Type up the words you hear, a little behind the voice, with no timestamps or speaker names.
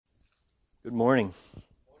Good morning.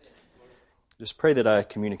 Just pray that I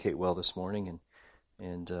communicate well this morning,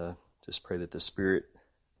 and just pray that the Spirit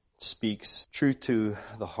speaks truth to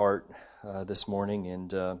the heart this morning.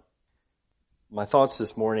 And my thoughts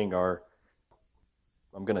this morning are,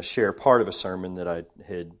 I'm going to share part of a sermon that I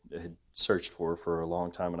had searched for a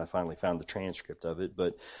long time, and I finally found the transcript of it.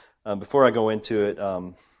 But before I go into it,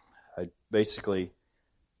 I basically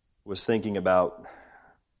was thinking about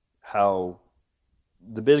how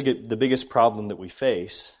the biggest problem that we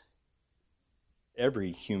face,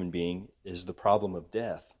 every human being, is the problem of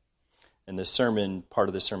death. And this sermon, part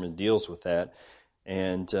of the sermon deals with that.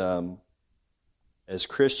 And as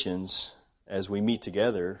Christians, as we meet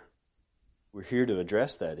together, we're here to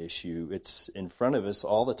address that issue. It's in front of us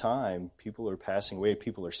all the time. People are passing away.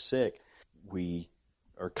 People are sick.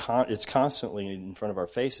 It's constantly in front of our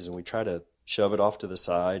faces, and we try to shove it off to the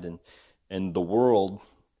side. And the world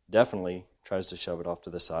definitely tries to shove it off to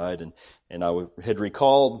the side. And I had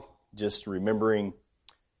recalled just remembering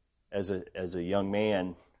as a young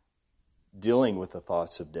man dealing with the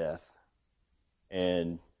thoughts of death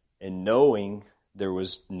and knowing there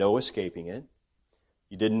was no escaping it.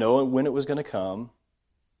 You didn't know when it was going to come.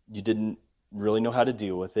 You didn't really know how to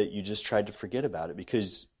deal with it. You just tried to forget about it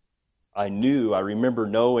because I remember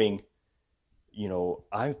knowing,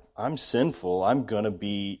 I'm sinful. I'm going to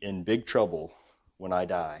be in big trouble when I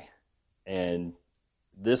die. And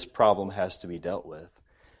this problem has to be dealt with.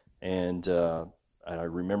 And I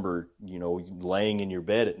remember, laying in your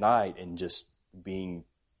bed at night and just being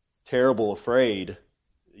terrible afraid.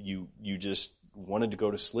 You just wanted to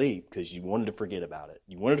go to sleep because you wanted to forget about it.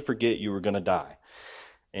 You wanted to forget you were going to die.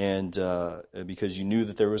 And because you knew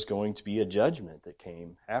that there was going to be a judgment that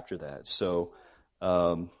came after that. So,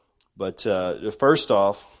 but first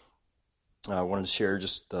off, I wanted to share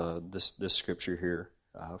just this scripture here.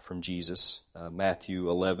 From Jesus, Matthew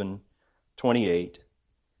 11:28.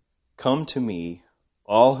 Come to me,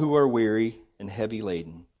 all who are weary and heavy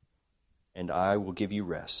laden, and I will give you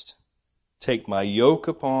rest. Take my yoke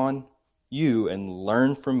upon you and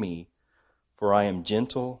learn from me, for I am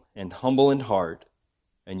gentle and humble in heart,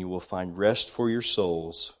 and you will find rest for your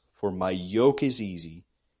souls. For my yoke is easy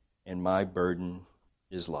and my burden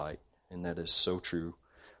is light. And that is so true.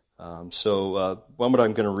 What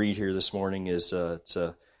I'm going to read here this morning is it's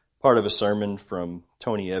a part of a sermon from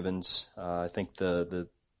Tony Evans. I think the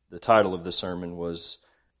title of the sermon was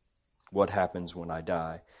 "What Happens When I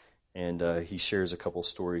Die," and he shares a couple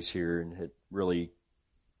stories here, and it really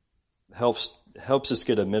helps us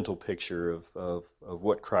get a mental picture of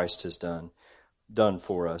what Christ has done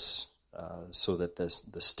for us, so that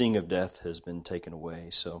the sting of death has been taken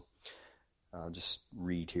away. So I'll just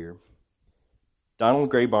read here.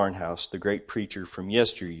 Donald Gray Barnhouse, the great preacher from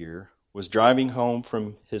yesteryear, was driving home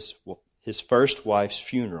from his first wife's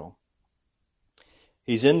funeral.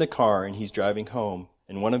 He's in the car and he's driving home,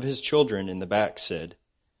 and one of his children in the back said,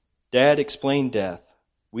 "Dad, explain death.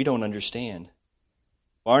 We don't understand."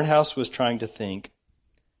 Barnhouse was trying to think,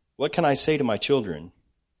 what can I say to my children?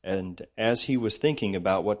 And as he was thinking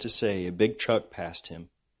about what to say, a big truck passed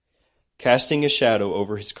him, casting a shadow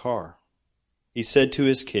over his car. He said to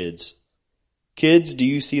his kids, "Kids, do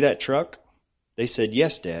you see that truck?" They said,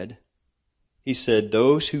 "Yes, Dad." He said,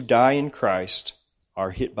 "Those who die in Christ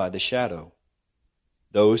are hit by the shadow.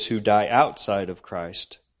 Those who die outside of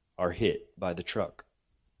Christ are hit by the truck."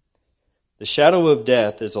 The shadow of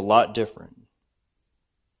death is a lot different.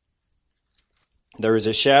 There is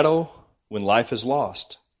a shadow when life is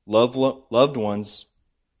lost. Loved ones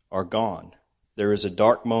are gone. There is a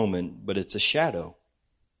dark moment, but it's a shadow.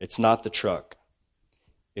 It's not the truck.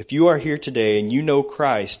 If you are here today and you know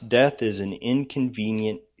Christ, death is an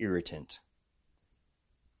inconvenient irritant.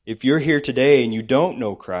 If you're here today and you don't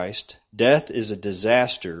know Christ, death is a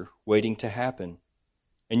disaster waiting to happen,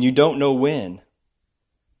 and you don't know when.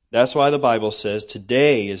 That's why the Bible says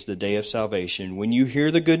today is the day of salvation. When you hear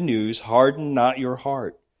the good news, harden not your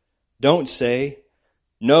heart. Don't say,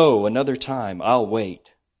 "No, another time, I'll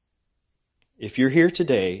wait." If you're here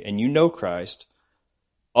today and you know Christ,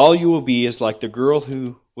 all you will be is like the girl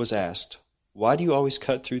who was asked, "Why do you always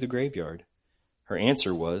cut through the graveyard?" Her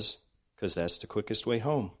answer was, "Because that's the quickest way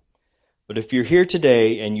home." But if you're here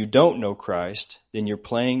today and you don't know Christ, then you're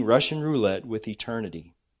playing Russian roulette with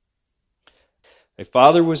eternity. A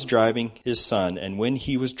father was driving his son, and when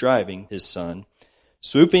he was driving his son,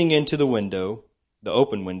 swooping into the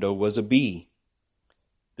open window, was a bee.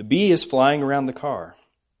 The bee is flying around the car.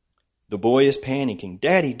 The boy is panicking.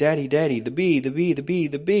 "Daddy, Daddy, Daddy, the bee, the bee, the bee,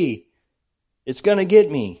 the bee. It's going to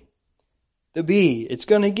get me. The bee, it's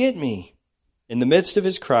going to get me." In the midst of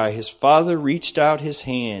his cry, his father reached out his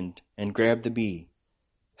hand and grabbed the bee.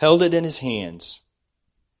 held it in his hands.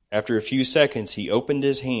 After a few seconds, he opened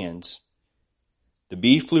his hands. The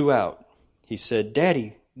bee flew out. He said,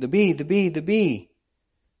 "Daddy, the bee, the bee, the bee,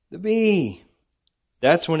 the bee."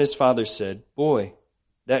 That's when his father said, "Boy,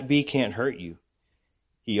 that bee can't hurt you."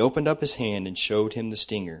 He opened up his hand and showed him the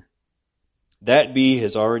stinger. "That bee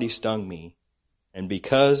has already stung me, and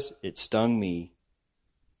because it stung me,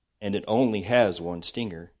 and it only has one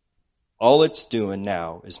stinger, all it's doing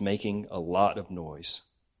now is making a lot of noise."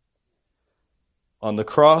 On the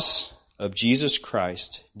cross of Jesus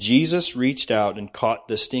Christ, Jesus reached out and caught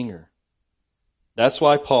the stinger. That's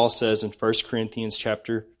why Paul says in 1 Corinthians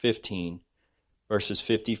chapter 15, verses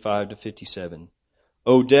 55 to 57,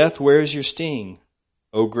 "O death, where is your sting?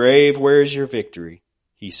 O grave, where is your victory?"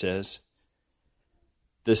 He says.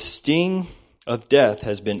 The sting of death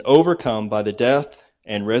has been overcome by the death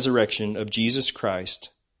and resurrection of Jesus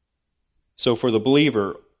Christ. So for the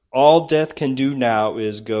believer, all death can do now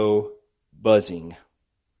is go buzzing.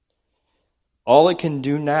 All it can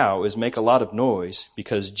do now is make a lot of noise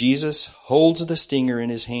because Jesus holds the stinger in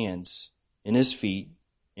his hands, in his feet,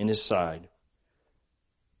 in his side.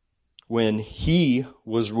 When he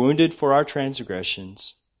was wounded for our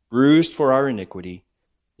transgressions, bruised for our iniquity,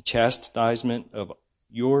 the chastisement of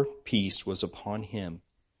your peace was upon him,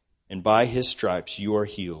 and by his stripes you are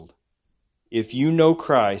healed. If you know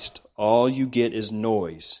Christ, all you get is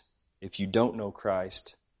noise. If you don't know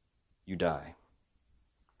Christ, you die.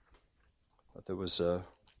 But there was a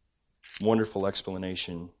wonderful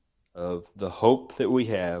explanation of the hope that we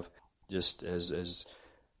have, just as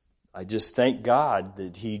I just thank God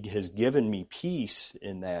that he has given me peace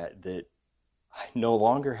in that I no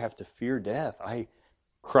longer have to fear death.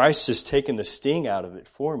 Christ has taken the sting out of it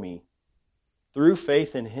for me through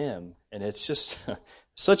faith in him. And it's just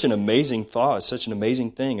such an amazing thought, such an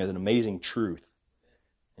amazing thing, an amazing truth.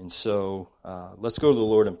 And so let's go to the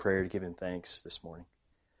Lord in prayer to give him thanks this morning.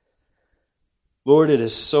 Lord, it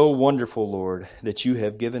is so wonderful, Lord, that you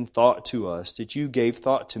have given thought to us, that you gave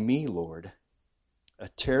thought to me, Lord, a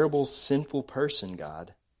terrible, sinful person,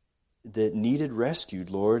 God, that needed rescued,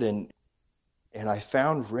 Lord, and I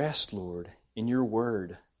found rest, Lord, in your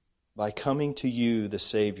word by coming to you, the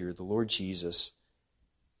Savior, the Lord Jesus.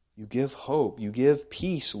 You give hope, you give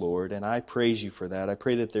peace, Lord, and I praise you for that. I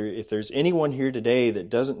pray that if there's anyone here today that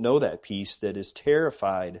doesn't know that peace, that is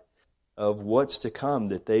terrified of what's to come,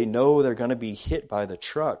 that they know they're going to be hit by the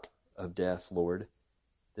truck of death, Lord,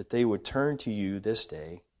 that they would turn to you this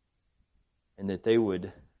day and that they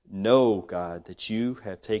would know, God, that you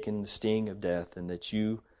have taken the sting of death and that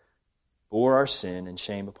you bore our sin and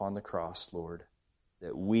shame upon the cross, Lord,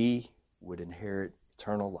 that we would inherit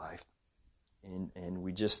eternal life. And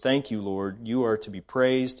we just thank you, Lord. You are to be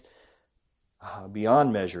praised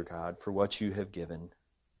beyond measure, God, for what you have given,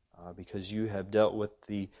 because you have dealt with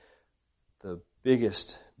the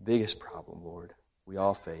biggest problem, Lord, we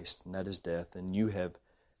all faced, and that is death. And you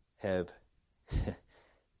have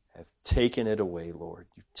taken it away, Lord.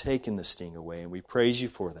 You've taken the sting away, and we praise you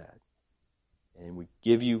for that. And we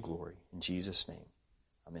give you glory in Jesus' name.